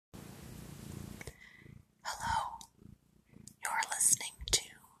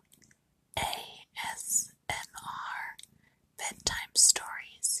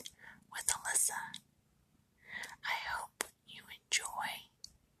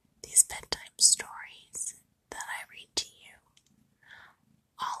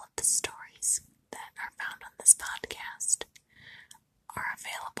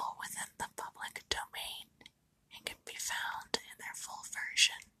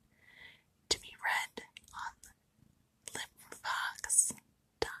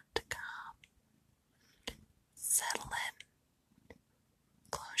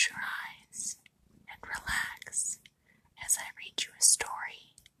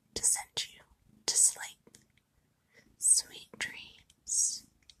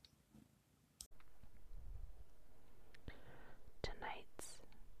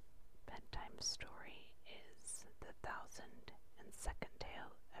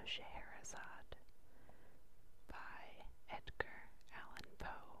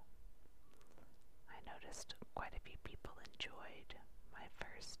noticed quite a few people enjoyed my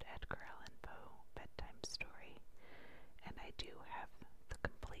first Edgar Allan Poe bedtime story, and I do have the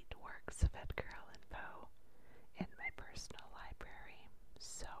complete works of Edgar Allan Poe in my personal library.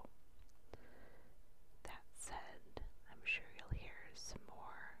 So, that said, I'm sure you'll hear some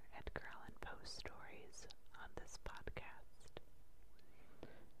more Edgar Allan Poe stories on this podcast.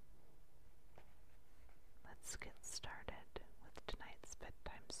 Let's get started with tonight's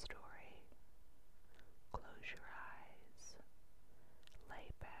bedtime story. Close your eyes,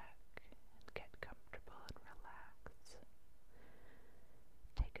 lay back, and get comfortable and relax.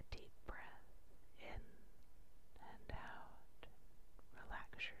 Take a deep breath in and out. Relax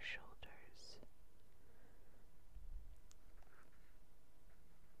your shoulders.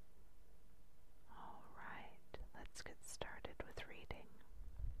 Alright, let's get started with reading.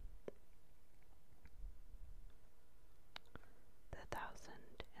 The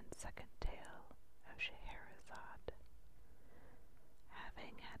 1002nd Tale of Scheherazade.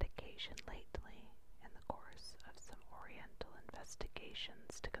 Having had occasion lately, in the course of some Oriental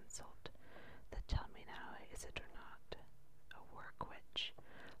investigations, to consult the Tell Me Now Is It or Not, a work which,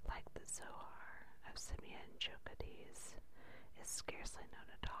 like the Zohar of Simeon Jochides, is scarcely known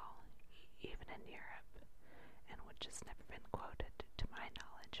at all, even in Europe, and which has never been quoted, to my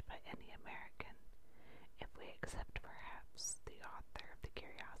knowledge, by any American, if we accept perhaps the author of the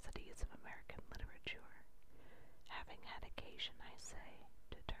Curiosities of American Literature. Having had occasion, I say,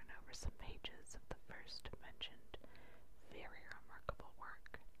 to turn over some pages of the first mentioned very remarkable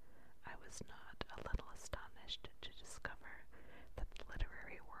work, I was not a little astonished to discover that the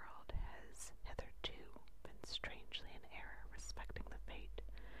literary world has hitherto been strangely in error respecting the fate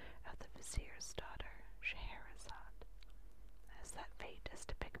of the vizier's daughter, Scheherazade, as that fate is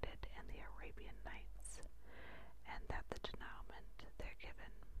depicted in the Arabian Nights, and that the denouement there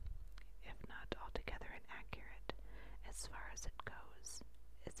given, if not altogether inaccurate as far as it goes,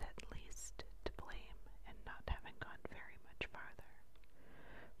 is at least to blame in not having gone very much farther.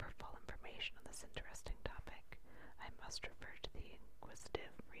 For full information on this interesting topic, I must refer to the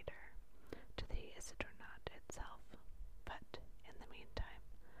inquisitive reader, to the Is It or Not itself, but, in the meantime,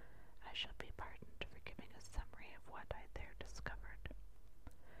 I shall be pardoned for giving a summary of what I there discovered.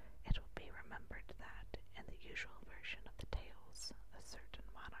 It will be remembered that, in the usual version of the tales, a certain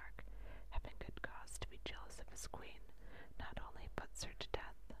monarch, having good cause to be jealous of his queen, not only puts her to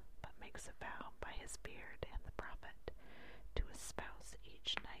death, but makes a vow by his beard and the prophet to espouse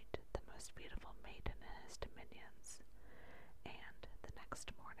each night the most beautiful maiden in his dominions, and the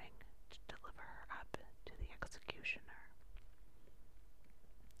next morning to deliver her up to the executioner.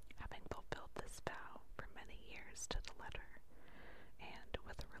 Having fulfilled this vow for many years to the letter, and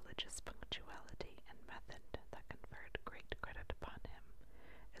with a religious punctuality and method that conferred great credit upon him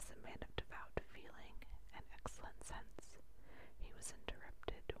as a man of devout feeling and excellent sense, he was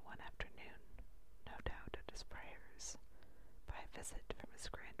interrupted one afternoon, no doubt at his prayers, by a visit from his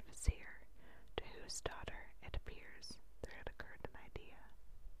grand vizier, to whose daughter, it appears, there had occurred an idea.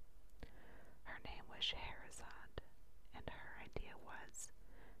 Her name was Scheherazade, and her idea was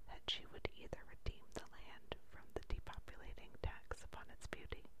that she would either redeem the land from the depopulating tax upon its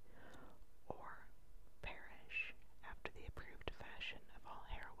beauty, or perish, after the approved fashion of all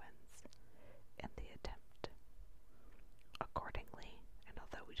heroines, in the attempt. Accordingly, and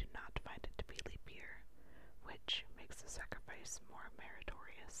although we do not find it to be leap year, which makes the sacrifice more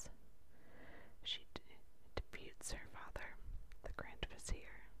meritorious, she deputes her father, the grand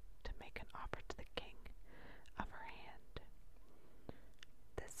vizier, to make an offer to the king of her hand.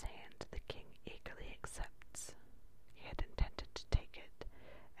 This hand the king eagerly accepts. He had intended to take it,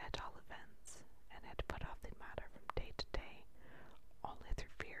 at all events, and had put off the matter from day to day, only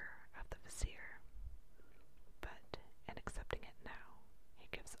through fear of the vizier. But, in accepting it now, he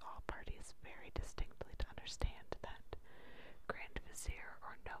gives all parties very distinctly to understand that, grand vizier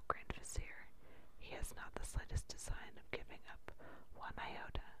or no grand vizier, he has not the slightest design of giving up one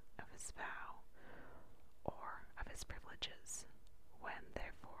iota of his vow or of his privileges. When,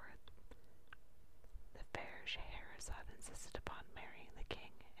 therefore, the fair Scheherazade insisted upon marrying the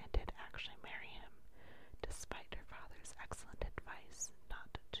king, and did actually marry him, despite her father's excellent advice not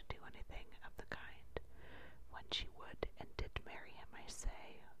to do anything of the kind, when she would and did marry him, I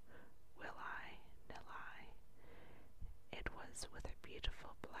say, will I, nil I, it was with her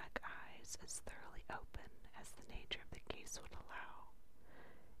beautiful black eyes as thoroughly open as the nature of the case would allow.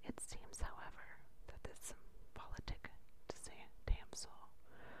 It seems, however, that this politic damsel,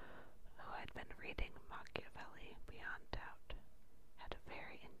 who had been reading Machiavelli beyond doubt, had a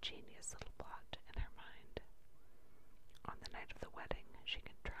very ingenious little plot in her mind. On the night of the wedding, she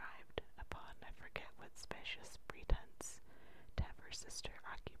contrived, upon on I forget what specious pretense to have her sister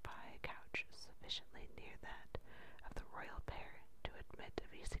occupy a couch sufficiently near that of the royal pair to admit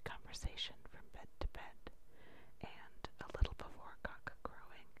of easy conversation from bed to bed, and, a little before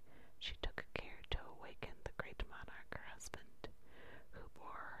cock-crowing, she took care to awaken the great monarch her husband, who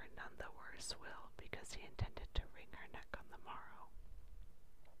bore her none the worse will because he intended to wring her neck on the morrow.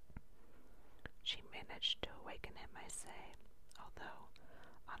 She managed to awaken him, I say, although,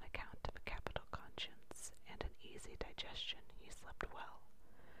 on account of a capital conscience and an easy digestion, he slept well,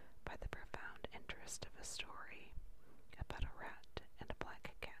 by the profound interest of a story about a rat and a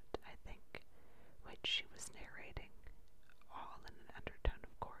black cat, I think, which she was narrating, all in an undertone,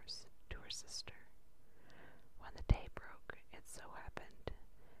 of course, to her sister. When the day broke, it so happened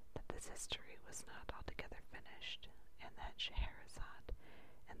that this history was not altogether finished, and that Scheherazade,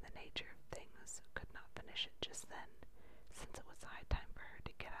 in the nature of things, could not finish it just then, since it was high time for her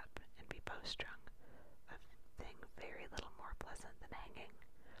to get up and be bowstrung, a thing very little more pleasant than hanging,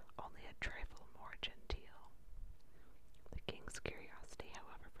 only a trifle more genteel. The king's curiosity,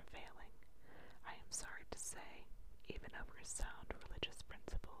 however, prevailing, I am sorry to say, even over his sound religious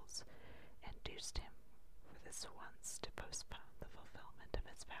principles, induced him for this once to postpone the fulfillment of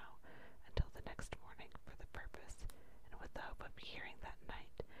his vow until the next morning, for the purpose, and with the hope of hearing that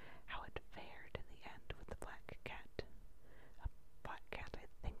night how it fared in the end with the black cat, a black cat I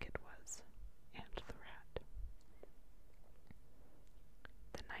think it was, and the rat.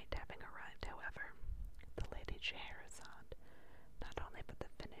 The night having arrived, however, the Lady Scheherazade not only put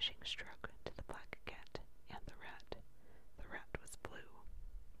the finishing stroke to the black cat and the rat was blue,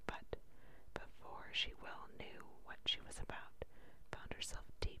 but, before she well knew what she was about, found herself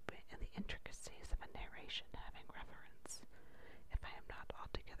deep in the intricacies of a narration having reference, if I am not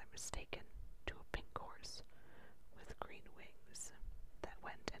altogether mistaken, to a pink horse with green wings that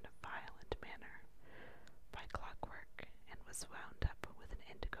went in a violent manner by clockwork and was wound up with an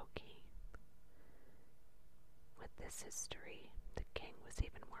indigo key. With this history, the king was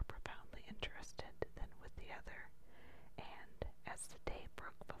even more profoundly interested than with the other, and, as the day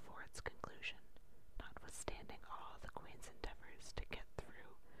broke before its conclusion, notwithstanding all the queen's endeavours to get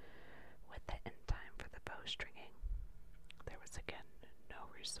through with it in time for the bowstringing, there was again no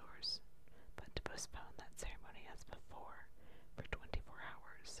resource but to postpone that ceremony as before for 24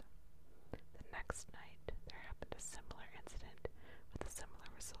 hours. The next night there happened a similar incident with a similar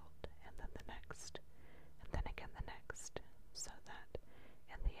result, and then the next, and then again the next, so that,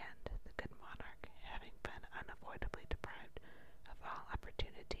 in the end, the good monarch, having been unavoidably deprived of all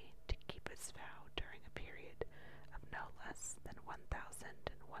opportunity to keep his vow during a period of no less than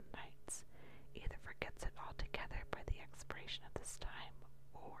 1,001 nights, either forgets it altogether by the expiration of this time,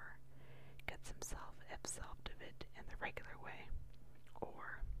 or gets himself absolved of it in the regular way,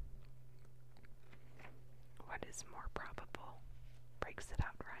 or, what is more probable, breaks it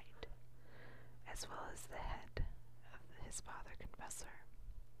outright, as well as the head of his father confessor.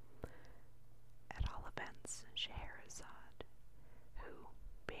 At all events, Scheherazade, who,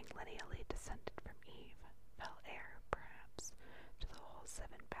 being lineally descended from Eve, fell heir, perhaps, to the whole 7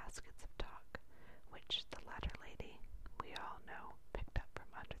 baskets of talk, which the latter lady, we all know, picked up from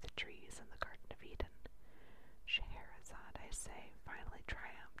under the trees in the Garden of Eden. Scheherazade, I say, finally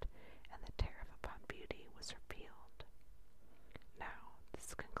triumphed, and the tariff upon beauty was repealed. Now,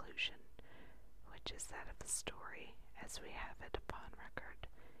 this conclusion, which is that of the story, as we have it upon record,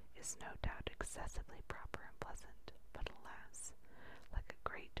 is no doubt excessively proper and pleasant, but alas, like a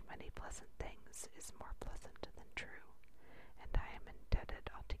great many pleasant things, is more pleasant than true, and I am indebted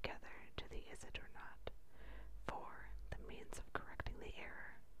altogether to the Is It or Not, for the means of correcting the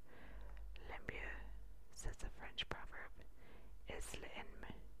error. Le mieux, says the French proverb, is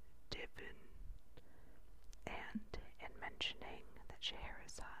l'ennemi du bon, and in mentioning that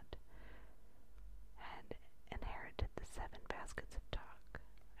Scheherazade had inherited the 7 baskets of talk,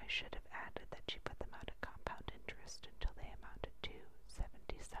 I should have added that she put them out at compound interest until they amounted to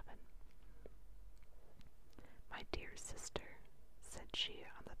 77. My dear sister, said she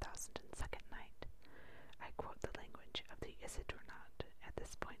on the 1,002nd night, I quote the language of the Is It or Not at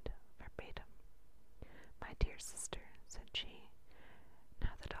this point verbatim. My dear sister, said she,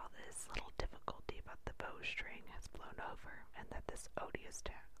 now that all this little difficulty about the bowstring has blown over, and that this odious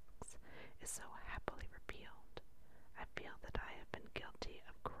tax is so happily repealed, I feel that I have been guilty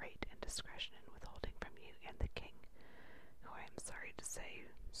of great indiscretion in withholding from you and the king, who I am sorry to say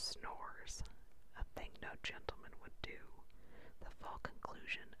snores, a thing no gentleman would do, the full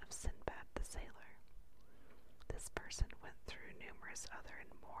conclusion of Sinbad the Sailor. This person went through numerous other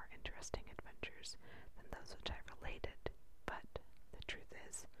and more interesting adventures than those which I related, but the truth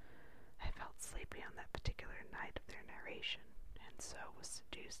is, I felt sleepy on that particular night of their narration, and so was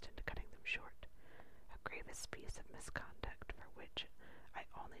seduced into cutting them short, a grievous piece of misconduct for which I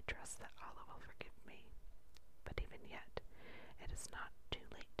only trust that Allah will forgive me. But even yet, it is not too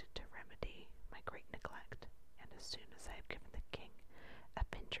late to remedy my great neglect, and as soon as I have given the king a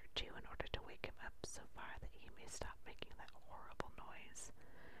pinch or two in order to wake him up so far that he may stop making that horrible noise,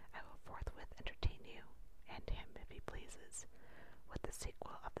 I will forthwith entertain you, and him if he pleases, with the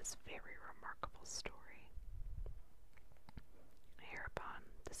sequel of this very remarkable story. Hereupon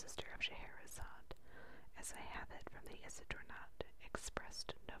the sister of Scheherazade, as I have it from the Isidronat,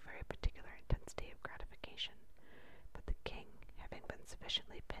 expressed no very particular intensity of gratification, but the king, having been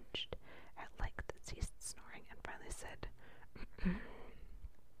sufficiently pinched, at length ceased snoring, and finally said,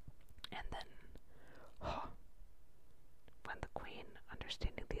 and then, "Oh!" When the queen,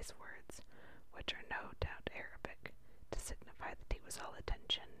 understanding these words, which are no doubt Arabic, to signify that he was all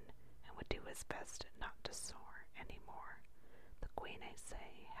attention, and would do his best not to snore any more, the queen, I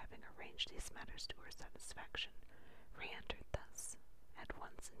say, having arranged these matters to her satisfaction, re-entered thus, at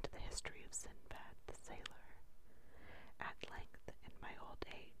once into the history of Sinbad the sailor. At length, in my old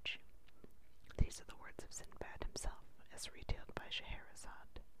age, these are the words of Sinbad himself, as retailed by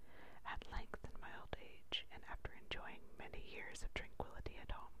Scheherazade. At length, in my old age, and after enjoying many years of tranquillity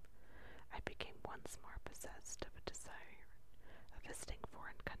at home, I became once more possessed of a desire of visiting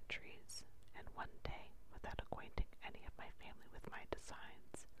foreign countries, and one day, without acquainting any of my family with my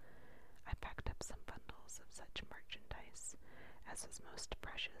designs, I packed up some bundles of such merchandise as was most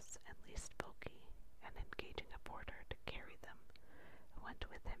precious and least bulky, and engaging a porter to carry them, went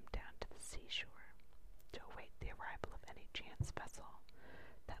with him down to the seashore, to await the arrival of any chance vessel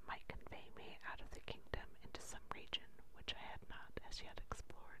that might convey me out of the kingdom into some region which I had not as yet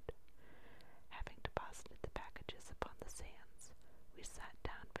explored. Having deposited the packages upon the sands, we sat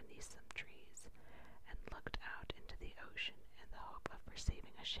down beneath some trees, and looked out into the ocean in the hope of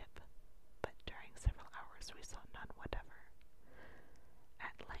perceiving a ship, but during several hours we saw none whatever.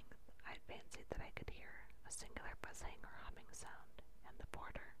 At length I fancied that I could hear a singular buzzing or humming sound, and the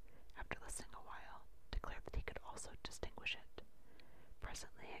porter, after listening a while, declared that he could also distinguish it.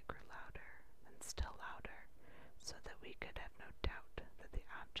 Presently it grew louder, and still louder, so that we could have no doubt that the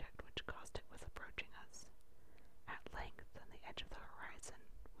object which caused it was approaching us. At length, on the edge of the horizon,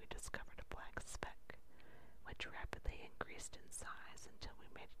 we discovered a black speck, which rapidly increased in size until we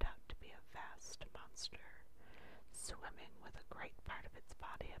made it out to be a vast monster, swimming with a great part of its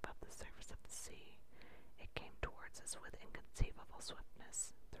body above the surface of the sea. It came towards us with inconceivable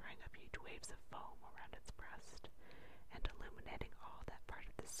swiftness, throwing up huge waves of foam around its breast, and illuminating all that part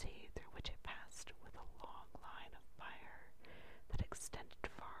of the sea through which it passed with a long line of fire that extended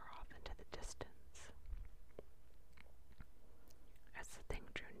far off into the distance. As the thing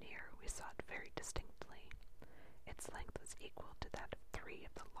drew near, we saw it very distinctly. Its length was equal to that of 3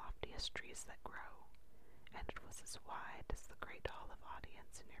 of the loftiest trees that grow, and it was as wide as the great hall of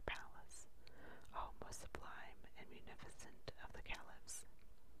audience in your palace, oh, most sublime and munificent of the caliphs.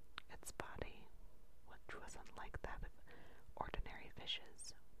 Its body, which was unlike that of ordinary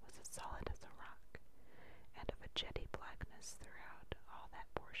fishes, was as solid as a rock, and of a jetty blackness throughout all that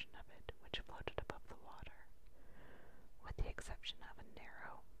portion of it which floated above the water, with the exception of a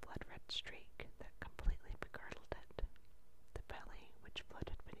narrow, blood-red streak that completely begirdled it. The belly, which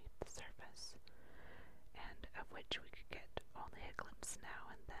floated beneath the surface, and of which we could get only a glimpse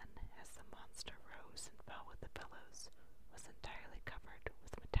now and then as the monster rose and fell with the billows, was entirely covered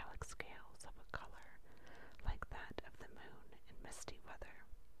with metallic scales of a color like that of the moon in misty weather.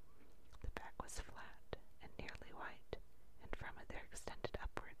 The back was flat and nearly white, and from it there extended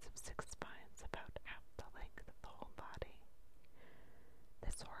upwards of 6 spines about half the length of the whole body.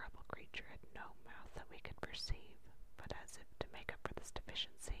 This horrible creature had no mouth that we could perceive, but as if to make up for this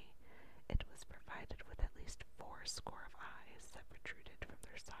deficiency, it was provided with at least 80 eyes that protruded from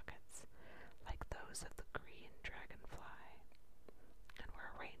their sockets, like those of the green dragonfly, and were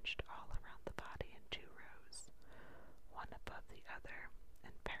arranged all around the body in 2 rows, one above the other,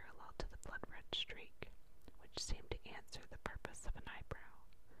 and parallel to the blood-red streak, which seemed to answer the purpose of an eyebrow.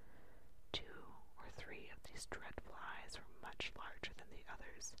 2 or 3 of these dreadful eyes were much larger than the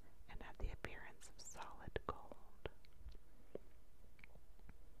others, and had the appearance of solid gold.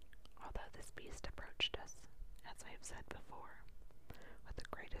 Although this beast approached us, as I have said before, with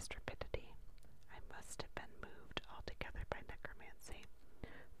the greatest rapidity, I must have been moved altogether by necromancy,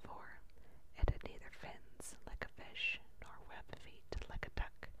 for it had neither fins like a fish, nor web feet like a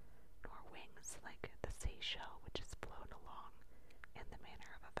duck, nor wings like the seashell which is blown along in the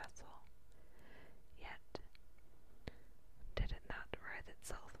manner of a vessel. Yet did it not writhe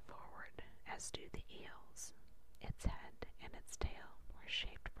itself forward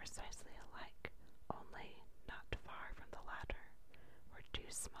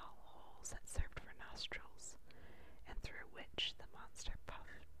nostrils, and through which the monster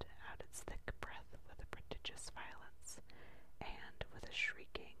puffed out its thick breath with a prodigious violence, and with a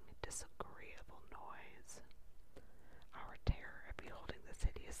shrieking, disagreeable noise. Our terror at beholding this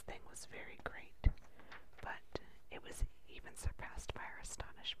hideous thing was very great, but it was even surpassed by our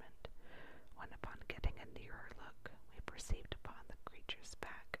astonishment, when upon getting a nearer look, we perceived upon the creature's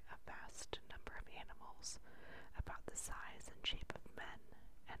back a vast number of animals, about the size and shape of men,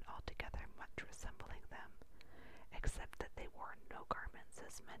 and altogether much resembling them, except that they wore no garments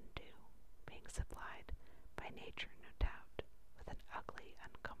as men do, being supplied, by nature no doubt, with an ugly,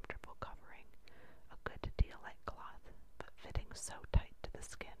 uncomfortable covering, a good deal like cloth, but fitting so tight to the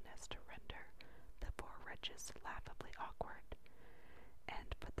skin as to render the poor wretches laughably awkward,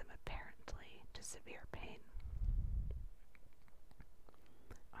 and put them apparently to severe pain.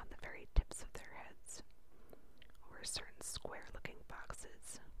 On the very tips of their heads were certain square-looking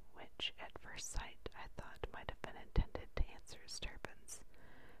boxes, which at first sight I thought might have been intended to answer as turbans,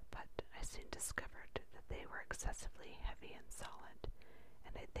 but I soon discovered that they were excessively heavy and solid,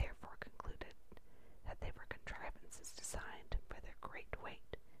 and I therefore concluded that they were contrivances designed, by their great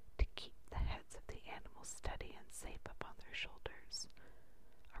weight, to keep the heads of the animals steady and safe upon their shoulders.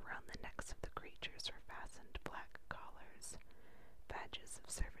 Around the necks of the creatures were fastened black collars, badges of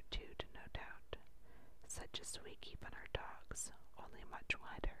servitude, no doubt, such as we keep on our dogs, only much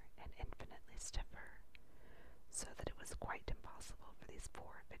wider and infinitely stiffer, so that it was quite impossible for these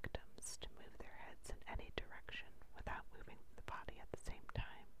poor victims to move their heads in any direction without moving the body at the same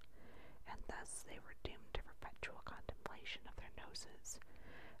time, and thus they were doomed to perpetual contemplation of their noses,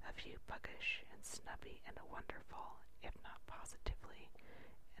 a view puggish and snubby in a wonderful, if not positively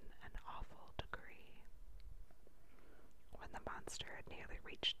in an awful degree. When the monster had nearly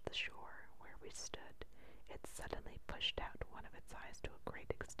reached the shore where we stood, it suddenly pushed out one of its eyes to a great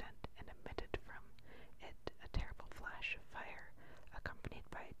extent, and emitted from it a terrible flash of fire, accompanied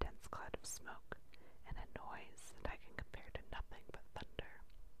by a dense cloud of smoke, and a noise that I can compare to nothing but thunder.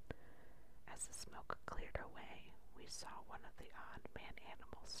 As the smoke cleared away, we saw one of the odd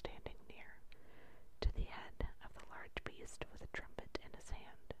man-animals standing near to the head of the large beast with a trumpet in his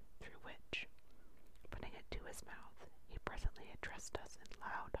hand, through which, putting it to his mouth, he presently addressed us in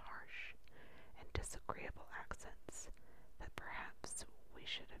loud, harsh, and disagreeable accents, that perhaps we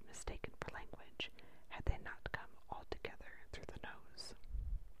should have mistaken for language, had they not come altogether through the nose.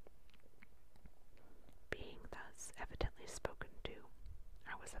 Being thus evidently spoken to,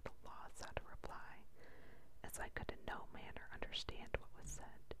 I was at a loss how to reply, as I could in no manner understand what was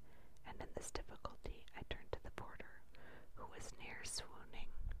said, and in this difficulty I turned to the porter, who was near swooning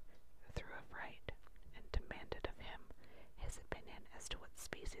through affright, and demanded of him his opinion as to what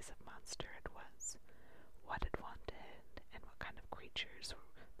species of monster it was, what it wanted, and what kind of creatures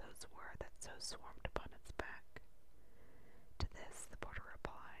those were that so swarmed upon its back. To this the porter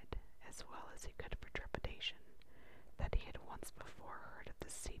replied, as well as he could for trepidation, that he had once before heard of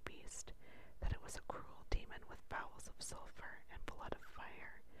this sea beast, that it was a cruel demon with bowels of sulphur and blood of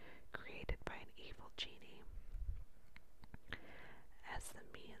fire, created by an evil genie, as the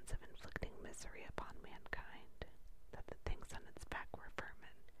means of inflicting misery upon mankind, that the things on its back were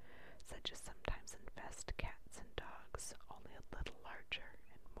vermin, such as sometimes infest cats and dogs, only a little larger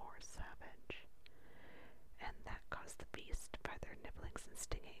and more savage, and that caused the beast, by their nibblings and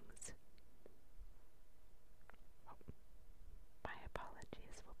stingings, my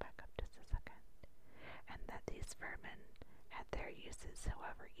apologies, we'll back up just a second, and that these vermin had their uses,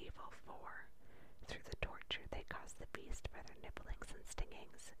 however evil, for, through the torture they caused the beast by their nibblings and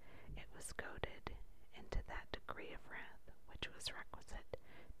stingings, it was goaded into that degree of wrath which was requisite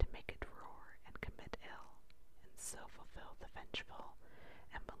to make it roar and commit ill, and so fulfill the vengeful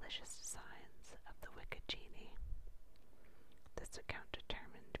and malicious designs of the wicked genie. This account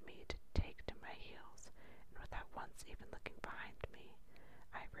determined me to take to my heels, and without once even looking behind me,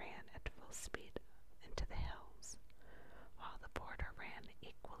 I ran at full speed into the hills, while the porter ran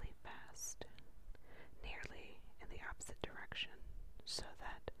equally fast, nearly in the opposite direction, so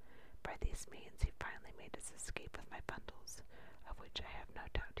that by these means he finally made his escape with my bundles, of which I have no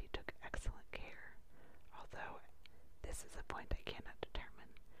doubt he took excellent care, although this is a point I cannot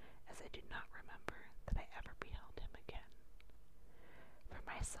determine, as I do not remember that I ever beheld him again. For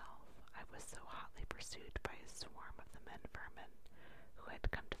myself, I was so hotly pursued by a swarm of the men vermin, who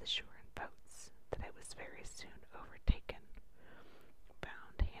had come to the shore in boats, that I was very soon overtaken,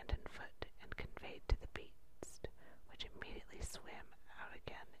 bound hand and foot, and conveyed to the beast, which immediately swam out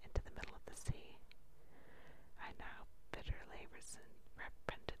again into the middle of the sea. I now bitterly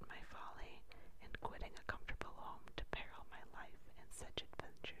repented my folly in quitting a comfortable home to peril my life in such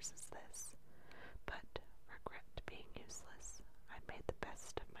adventures as this, but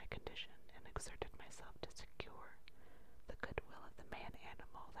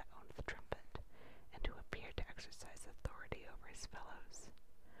exercise authority over his fellows.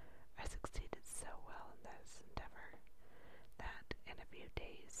 I succeeded so well in this endeavor that in a few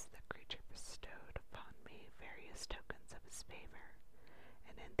days the creature bestowed upon me various tokens of his favor,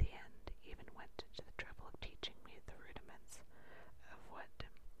 and in the end even went to the trouble of teaching me the rudiments of what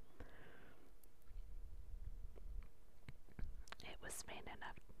it was vain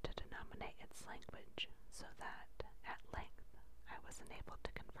enough to denominate its language, so that at length I was enabled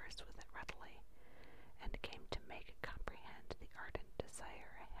to converse with it readily, and came to make it comprehend the ardent desire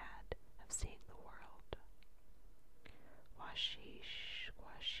I had of seeing the world. Washish,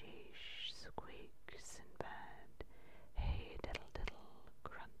 washish, squeak, Sinbad, hey diddle diddle,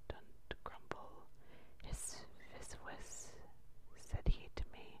 grunt und grumble, hiss fizz whiz, said he to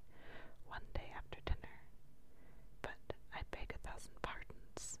me one day after dinner. But I beg 1,000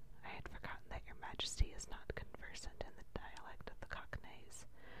 pardons. I had forgotten that your majesty is not conversant in the dialect of the Cockneys,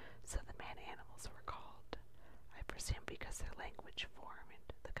 so the man-animals were called, I presume because their language formed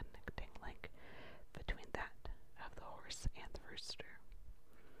the connecting link between that of the horse and the rooster.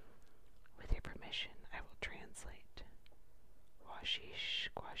 With your permission, I will translate. Washish,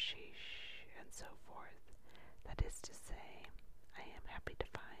 quashish, and so forth. That is to say, I am happy to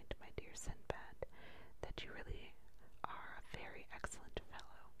find, my dear Sinbad, that you really are a very excellent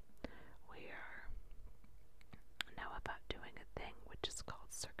fellow. We are now about doing a thing which is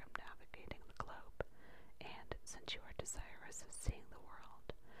called circumnavigating the globe, and since you are desirous of seeing the world,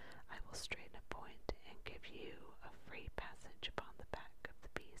 I will straighten a point and give you a free passage upon the back of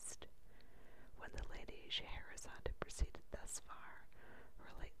the beast. When the lady Scheherazade had proceeded thus far,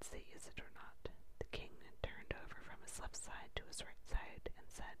 relates the is it or not, the king turned over from his left side to his right side and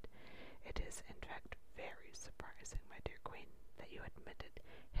said, It is in fact very surprising, my dear queen, that you admitted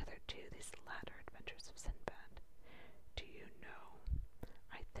hitherto these latter adventures of Sinbad. Do you know,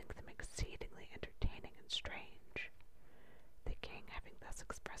 I think them exceedingly entertaining and strange. The king having thus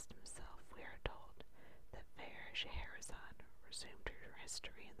expressed himself, we are told that fair Scheherazade resumed her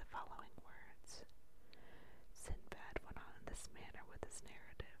history in the following words. Sinbad went on in this manner with his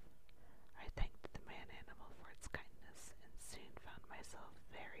narrative. I thanked the man-animal for its kindness, and soon found myself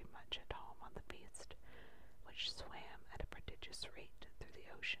very much at home on the beast, which swam at a prodigious rate through the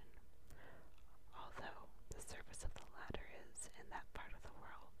ocean, although the surface of the latter is, in that part of the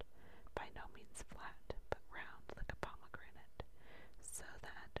world, by no means flat, but round like a pomegranate, so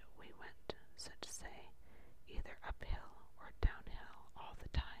that we went, so to say, either uphill or downhill all the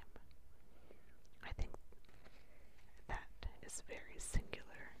time. I think that is very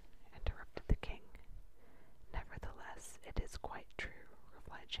singular, interrupted the king. Nevertheless, it is quite true,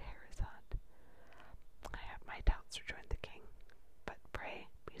 replied Scheherazade. I have my doubts, rejoined the king, but pray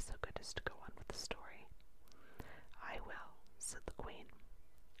be so good as to go on with the story. I will, said the queen.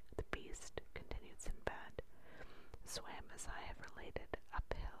 The beast, continued Sinbad, swam as I have related,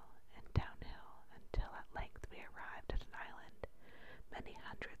 uphill and downhill, until at length we arrived at an island, many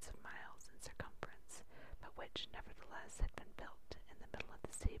hundreds of miles in circumference, but which nevertheless had been built in the middle of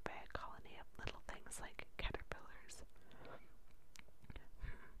the sea by a colony of little things like caterpillars.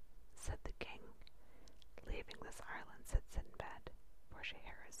 Said the king. Leaving this island, said Sinbad, for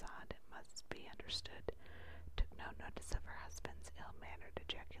Scheherazade, it must be understood, took no notice of her husband's ill-mannered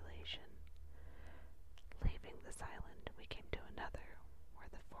ejaculation. Leaving this island, we came to another, where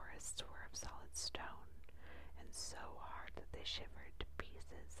the forests were of solid stone, and so hard that they shivered to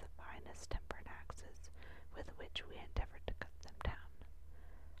pieces the finest tempered axes with which we endeavored to cut them down.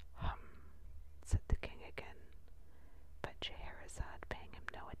 Said the king again, but Scheherazade, paying him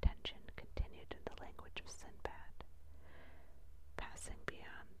no attention, continued in the language of Sinbad. Passing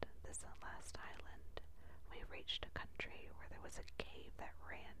beyond this last island, we reached a country where there was a cave that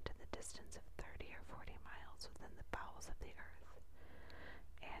ran to the distance of 30 or 40 miles within the bowels of the earth,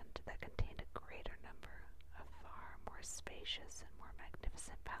 and that contained a greater number of far more spacious and more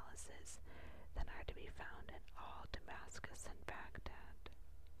magnificent palaces than are to be found in all Damascus and Baghdad.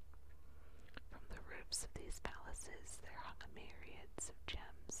 From the roofs of these palaces there hung myriads of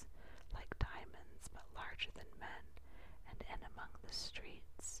gems, like diamonds, but larger than men, and in among the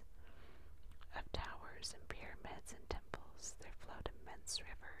streets of towers and pyramids and temples there flowed immense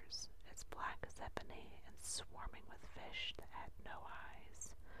rivers, as black as ebony, and swarming with fish that had no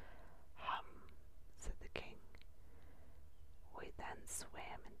eyes. Said the king. We then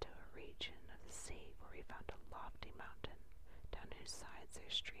swam into a region of the sea where we found a lofty mountain, down whose sides there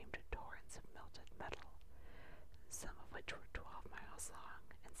streamed torrents of melted metal, some of which were 12 miles long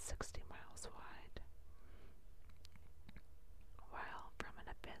and 60 miles wide, while from an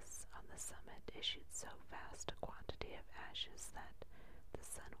abyss on the summit issued so vast a quantity of ashes that the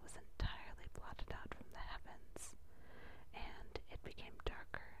sun was entirely blotted out from the heavens,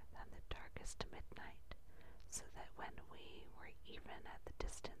 even at the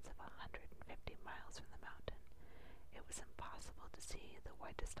distance of 150 miles from the mountain, it was impossible to see the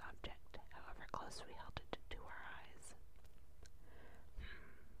whitest object, however close we held it to our eyes.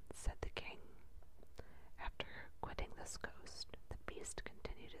 Said the king. After quitting this coast, the beast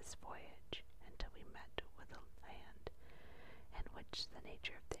continued his voyage until we met with a land in which the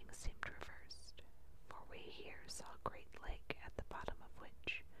nature of things seemed reversed, for we here saw a great lake at the bottom of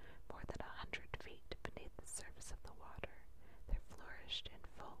which, more than 100 feet beneath the surface of the water, there flourished in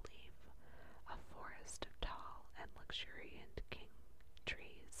full leaf a forest of tall and luxuriant king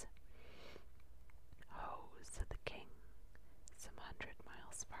trees. Oh, said the king, some 100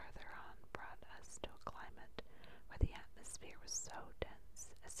 miles farther on brought us to a climate where the atmosphere was so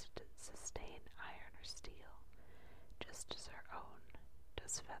dense as to sustain iron or steel, just as our own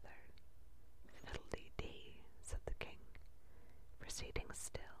does feather. Fiddle-dee-dee, said the king. Proceeding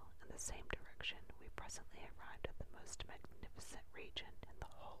still in the same direction, we presently arrived at the most magnificent region in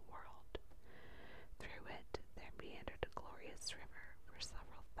the whole world. Through it there meandered a glorious river for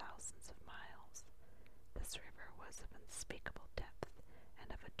several thousands of miles. This river was of unspeakable depth and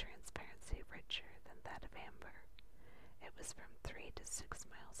of a transparency richer than that of amber. It was from 3 to 6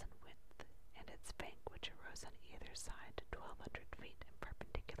 miles in width, and its bank, which arose on either side to 1,200 feet in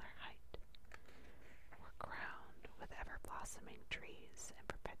perpendicular height, were crowned with ever-blossoming trees and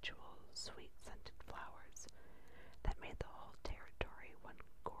perpetual sweet-scented flowers that made the whole territory one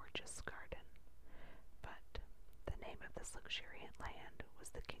gorgeous garden. But the name of this luxuriant land was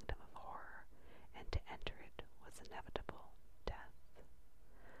the kingdom of horror, and to enter it was inevitable death.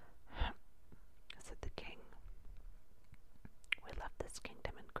 Said the king. We left this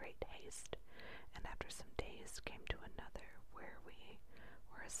kingdom in great haste, and after some days came to another, where we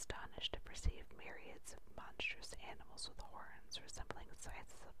were astonished to perceive myriads of monstrous animals with horns resembling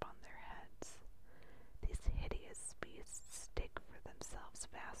scythes upon their heads. These hideous beasts dig for themselves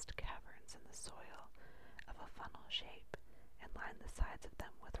vast caverns in the soil of a funnel shape, and line the sides of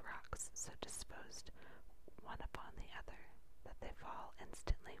them with rocks so disposed one upon the other that they fall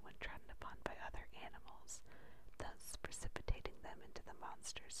instantly when trodden upon by other animals, thus precipitating them into the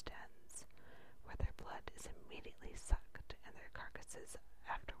monsters' dens, where their blood is immediately sucked and their carcasses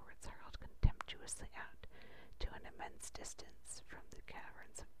afterwards hurled contemptuously out to an immense distance from the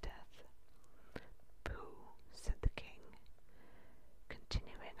caverns of death. Pooh, said the king.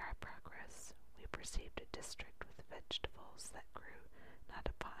 Continuing our progress, we perceived a district with vegetables that grew not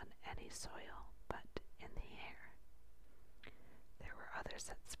upon any soil, but in the air. There were others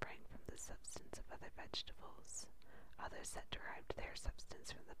that sprang from the substance of other vegetables, others that derived their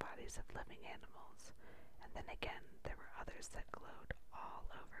substance from the bodies of living animals, and then again there were others that glowed all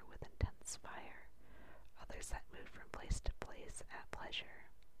over with intense fire, others that moved from place to place at pleasure.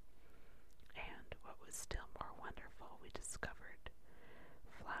 And what was still more wonderful, we discovered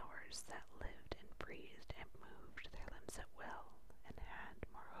flowers that lived and breathed and moved their limbs at will, and had,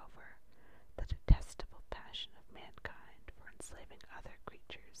 moreover, the detestable passion of mankind for enslaving other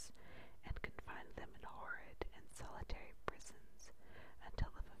creatures and confining them in horrid and solitary prisons until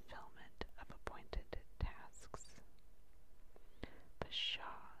the fulfillment of appointed tasks.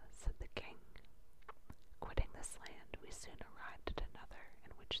 Pshaw, said the king. Quitting this land, we soon arrived at another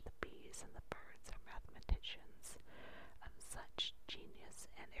in which the bees and the birds are mathematicians of such genius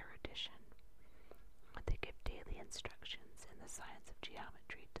and erudition. They give daily instructions in the science of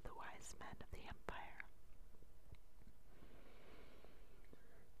geometry to the wise men of the empire.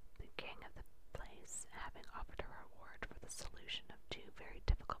 The king of the place, having offered a reward for the solution of 2 very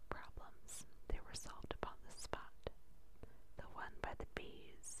difficult problems, they were solved upon the spot, the one by the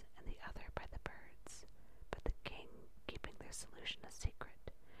bees and the other by the birds, but the king keeping their solution a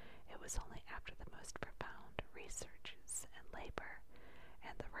secret. It was only after the most profound researches and labor,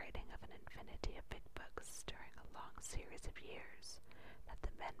 and the writing of an infinity of big books during a long series of years, that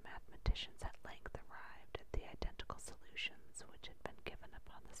the men mathematicians at length arrived at the identical solutions which had been given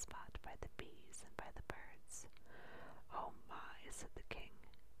upon the spot by the bees and by the birds. Oh my, said the king,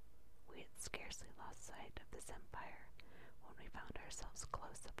 we had scarcely lost sight of this empire when we found ourselves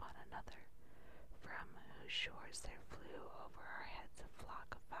close upon another, from whose shores there flew over our heads a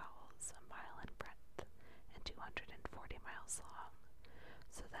flock of fowls 1 mile in breadth and 240 miles long,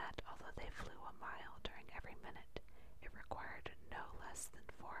 so that although they flew 1 mile during every minute, it required no less than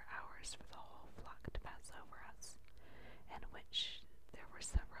 4 hours for the whole flock to pass over us, in which there were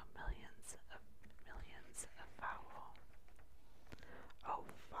several millions of fowl. Oh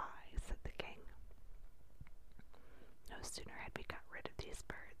fie, said the king. No sooner had we got rid of these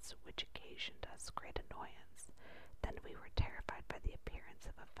birds, which occasioned us great annoyance, than we were terrified by the appearance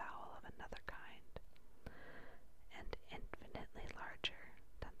of a fowl of another kind, and infinitely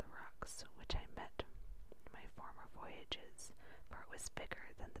images, for it was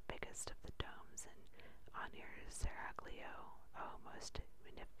bigger than the biggest of the domes in Anir Seraglio, O most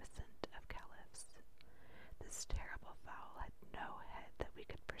munificent of caliphs. This terrible fowl had no head that we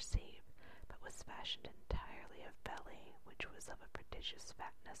could perceive, but was fashioned entirely of belly, which was of a prodigious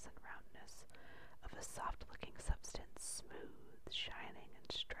fatness and roundness, of a soft-looking substance, smooth, shining,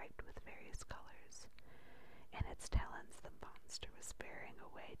 and striped with various colors. In its talons the monster was bearing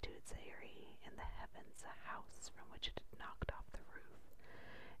away to its eyrie in the heavens a house from which it had knocked off the roof,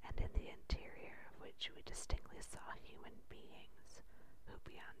 and in the interior of which we distinctly saw human beings, who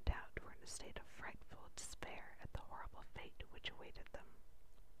beyond doubt were in a state of frightful despair at the horrible fate which awaited them.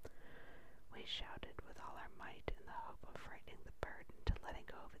 We shouted with all our might in the hope of frightening the bird into letting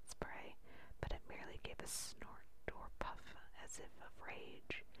go of its prey, but it merely gave a snort or puff as if of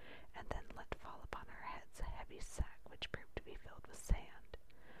rage, and then let fall upon our heads a heavy sack which proved to be filled with sand.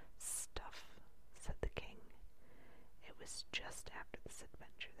 "Stuff," said the king. It was just after this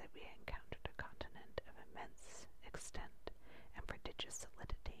adventure that we encountered a continent of immense extent and prodigious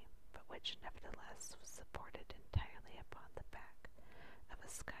solidity, but which nevertheless was supported entirely upon the back of a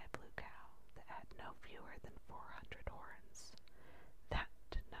sky-blue cow that had no fewer than 400 horns. "That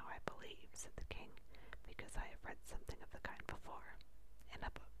now I believe," said the king, "because I have read something of the kind before, in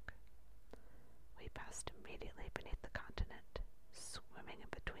a book." We passed immediately beneath the continent, swimming in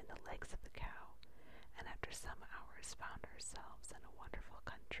between the legs of the cow, and after some hours found ourselves in a wonderful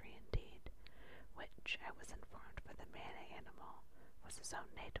country indeed, which, I was informed by the man-animal, was his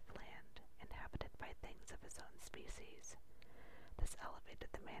own native land, inhabited by things of his own species. This elevated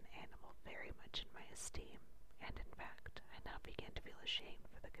the man-animal very much in my esteem, and in fact I now began to feel ashamed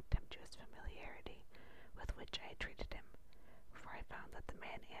for the contemptuous familiarity with which I had treated him, for I found that the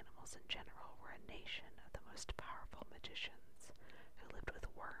man-animals in general were a nation of the most powerful magicians, who lived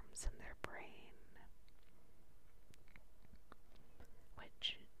with worms in their brain,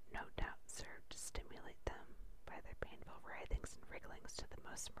 which no doubt served to stimulate them by their painful writhings and wrigglings to the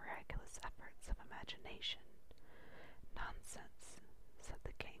most miraculous efforts of imagination. "Nonsense," said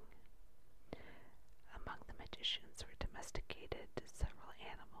the king. Among the magicians were domesticated several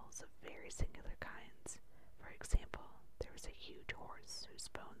animals of very singular kinds. For example, there was a huge horse whose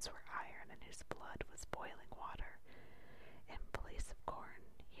bones were iron and whose blood was boiling water. In place of corn,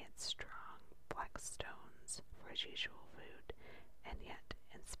 he had strong black stones for his usual food, and yet,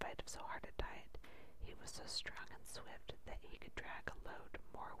 in spite of so hard a diet, he was so strong and swift that he could drag a load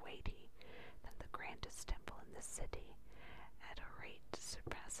more weighty than the grandest temple in the city, at a rate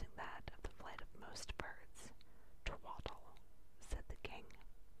surpassing that of the flight of most birds. "Twaddle," said the king.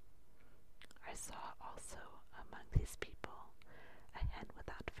 I saw also among these people a hen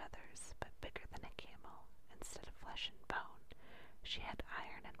without feathers, but bigger than a camel. Instead of flesh and bone, she had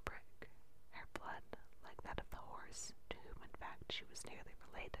iron and brick. Her blood, like that of the horse, to whom in fact she was nearly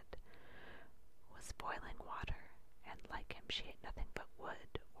related, was boiling water, and like him she ate nothing but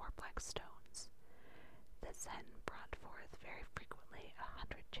wood or black stones. This hen brought forth very frequently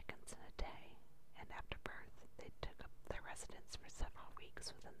 100 chickens in a day, and after birth they took up their residence for several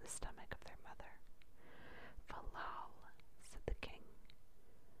weeks within the stomach of their mother. "Falal," said the king.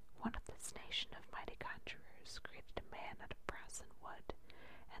 "One of this nation of mighty conjurers created a man out of brass and wood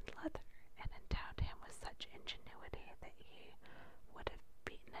and leather, and endowed him with such ingenuity that he would have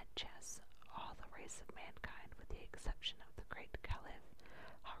beaten at chess all the race of mankind with the exception of the great Caliph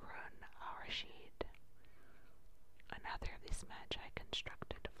Harun al-Rashid. Another of these magi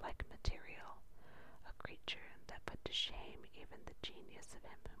constructed of like material a creature that put to shame even the genius of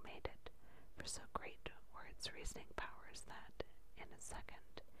him who made it, for so great were its reasoning powers that, in a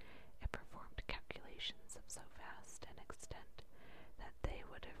second, it performed calculations of so vast an extent that they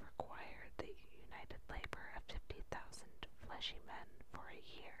would have required the united labor of 50,000 fleshy men for a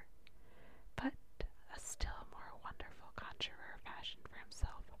year. But a still more wonderful conjurer fashioned for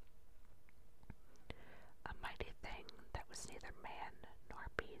himself a mighty thing that was neither man nor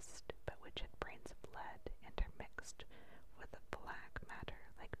beast, but which had brains of lead intermixed with a black matter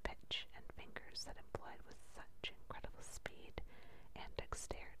like pitch, and fingers that employed with such incredible speed and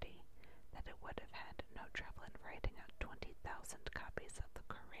dexterity that it would have had no trouble in writing out 20,000 copies of the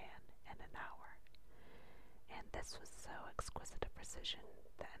Koran in an hour. And this was so exquisite a precision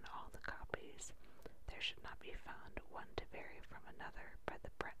that in all the copies there should not be found one to vary from another by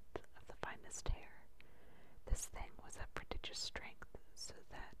the breadth of the finest hair. This thing was of prodigious strength, so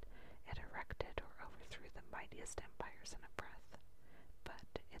that it erected or overthrew the mightiest empires in a breath,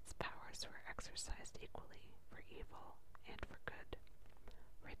 but its powers were exercised equally for evil and for good.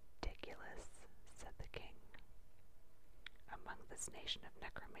 "Ridiculous," said the king. Among this nation of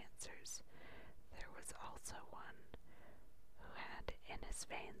necromancers there was also one had in his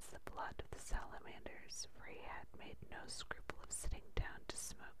veins the blood of the salamanders, for he had made no scruple of sitting down to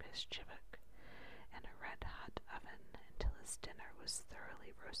smoke his chibuk in a red-hot oven until his dinner was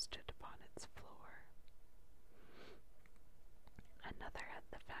thoroughly roasted upon its floor. Another had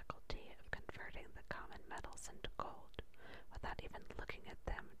the faculty of converting the common metals into gold, without even looking at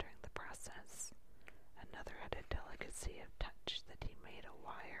them during the process. Another had a delicacy of touch that he made a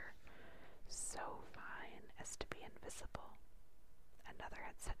wire so fine as to be invisible. Another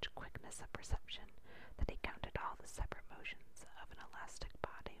had such quickness of perception that he counted all the separate motions of an elastic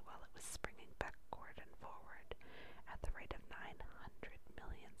body while it was springing backward and forward at the rate of 900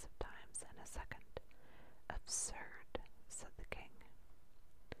 millions of times in a second. Absurd, said the king.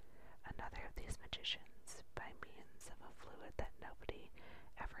 Another of these magicians, by means of a fluid that nobody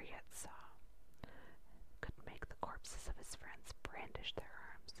ever yet saw, could make the corpses of his friends brandish their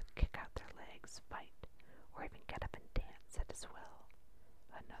arms, kick out their legs, fight, or even get up and dance at his will.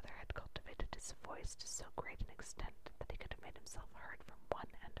 Another had cultivated his voice to so great an extent that he could have made himself heard from one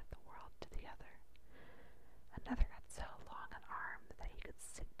end of the world to the other. Another had so long an arm that he could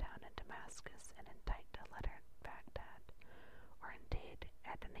sit down in Damascus and indite a letter at Baghdad, or indeed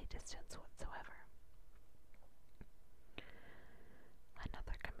at any distance whatsoever.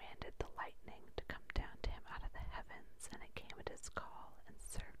 Another commanded the lightning to come down to him out of the heavens, and it came at his call, and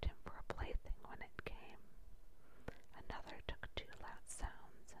served him for a plaything when it came. Another took two loud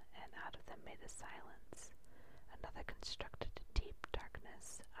sounds, and out of them made a silence. Another constructed a deep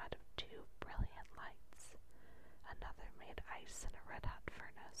darkness out of two brilliant lights. Another made ice in a red-hot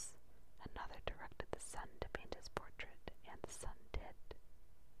furnace. Another directed the sun to paint his portrait, and the sun did.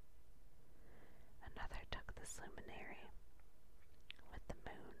 Another took this luminary with the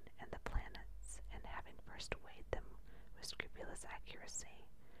moon and the planets, and having first weighed them with scrupulous accuracy,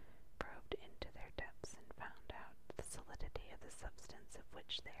 probed into their depths and found out the solidity of the substance of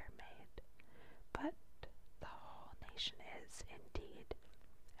which they are made. But the whole nation is, indeed,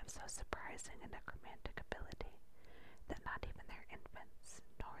 of so surprising a necromantic ability that not even their infants,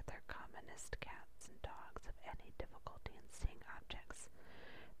 nor their commonest cats and dogs, have any difficulty in seeing objects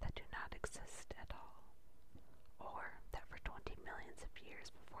that do not exist at all, or that for 20 millions of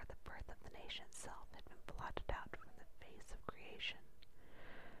years before the birth of the nation itself had been blotted out from the face of creation.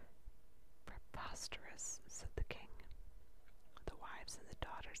 Preposterous, said the king. The wives and the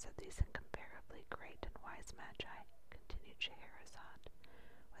daughters of these incomparably great and wise magi, continued Scheherazade,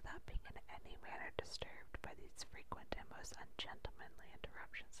 without being in any manner disturbed by these frequent and most ungentlemanly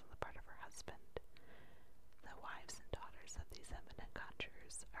interruptions on the part of her husband. The wives and daughters of these eminent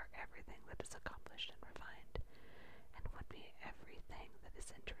conjurers are everything that is accomplished and refined, and would be everything that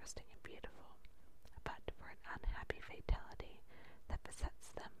is interesting and beautiful, but for an unhappy fatality that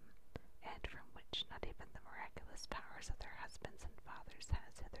besets them, and from which not even the miraculous powers of their husbands and fathers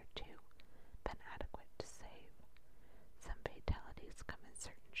has hitherto been adequate to save. Some fatalities come in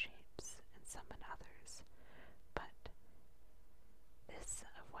certain shapes, and some in others, but this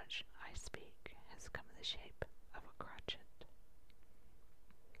of which I speak has come in the shape of a crotchet.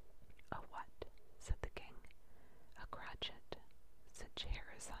 A what? Said the king. A crotchet, said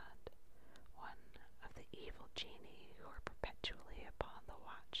Scheherazade. One of the evil genii who are perpetually upon the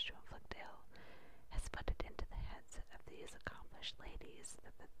watch to inflict ill has put it into the heads of these accomplished ladies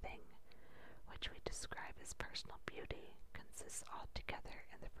that the thing which we describe as personal beauty consists altogether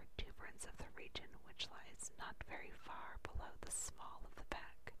in the protuberance of the region which lies not very far below the small of the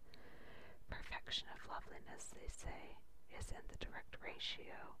back. Perfection of loveliness, they say, is in the direct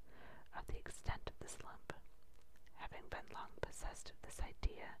ratio of the extent of this lump. Having been long possessed of this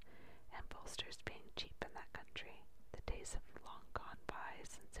idea, and bolsters being cheap in that country, the days have long gone by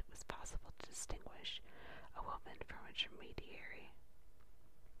since it was possible to distinguish a woman from a intermediary.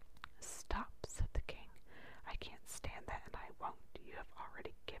 Stop, said the king. I can't stand that, and I won't. You have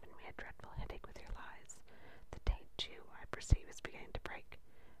already given me a dreadful headache with your lies. The day, too, I perceive is beginning to break.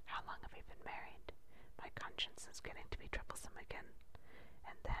 How long have we been married? My conscience is getting to be troublesome again.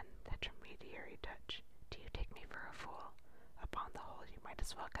 And then, that intermediary touch. Do you take me for a fool? Upon the whole, you might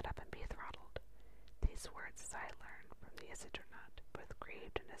as well get up and be throttled. These words, as I learned from the Isidronot, both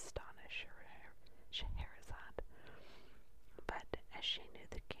grieved and astonished Scheherazade. But as she knew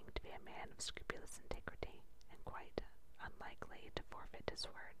the king to be a man of scrupulous integrity, and quite unlikely to forfeit his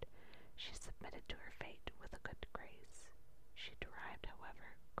word, she submitted to her fate with a good grace. She derived,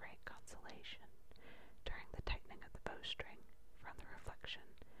 however, great consolation, during the tightening of the bowstring, from the reflection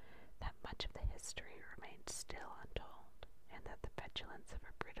that much of the history remained still untold, and that the petulance of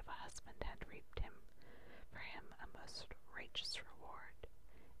her brute of a husband had reaped for him a most righteous reward,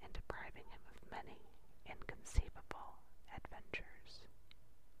 in depriving him of many inconceivable adventures.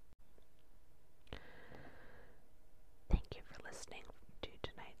 Thank you for listening to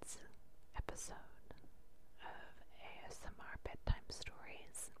tonight's episode of ASMR Bedtime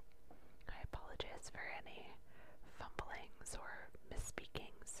Stories. I apologize for any fumblings or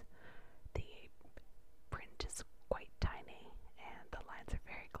misspeakings. The print is quite tiny and the lines are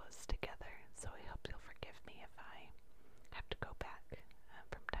very close together, so I hope you'll forgive me if I have to go back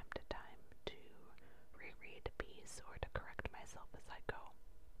from time to time to reread a piece or to correct myself as I go.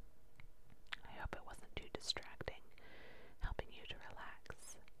 I hope it wasn't too distracting, helping you to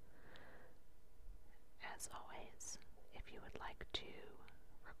relax. As always, if you would like to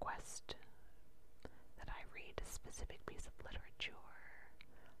request that I read a specific piece of literature,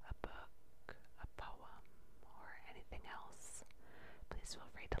 a book, a poem, or anything else, please feel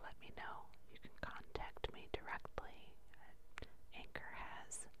free to let me know. You can contact me directly. Anchor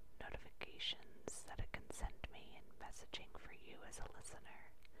has notifications that it can send me in messaging for you as a listener.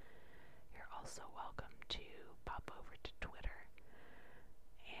 You're also welcome to pop over to Twitter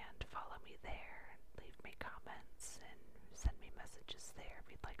and follow me there. Leave me comments and send me messages there if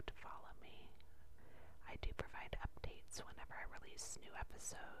you'd like to follow me. I do provide updates whenever I release new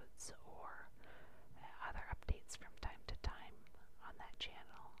episodes or other updates from time to time on that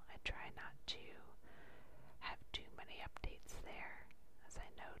channel. I try not to have too many updates there, as I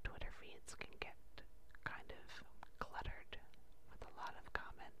know Twitter feeds can get kind of cluttered with a lot of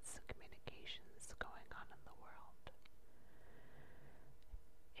comments and communications going on in the world.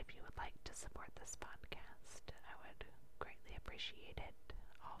 If you would like to support this podcast, I would greatly appreciate it.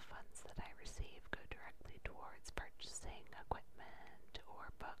 All funds that I receive go directly towards purchasing equipment or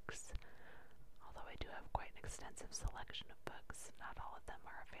books. Although I do have quite an extensive selection of books, not all of them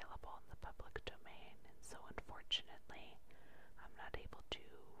are available in the public domain, and so unfortunately I'm not able to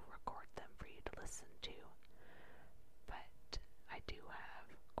record them for you to listen to. But I do have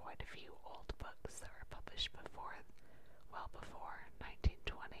quite a few old books that were published well before 1920,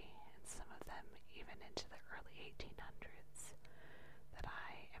 and some of them even into the early 1800s, that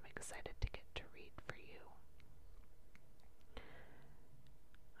I am excited to get to read for you.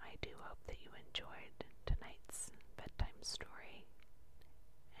 I do hope that you enjoyed tonight's bedtime story,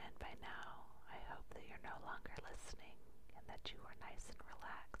 and by now I hope that you're no longer listening and that you are nice and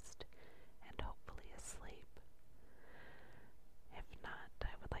relaxed and hopefully asleep. If not,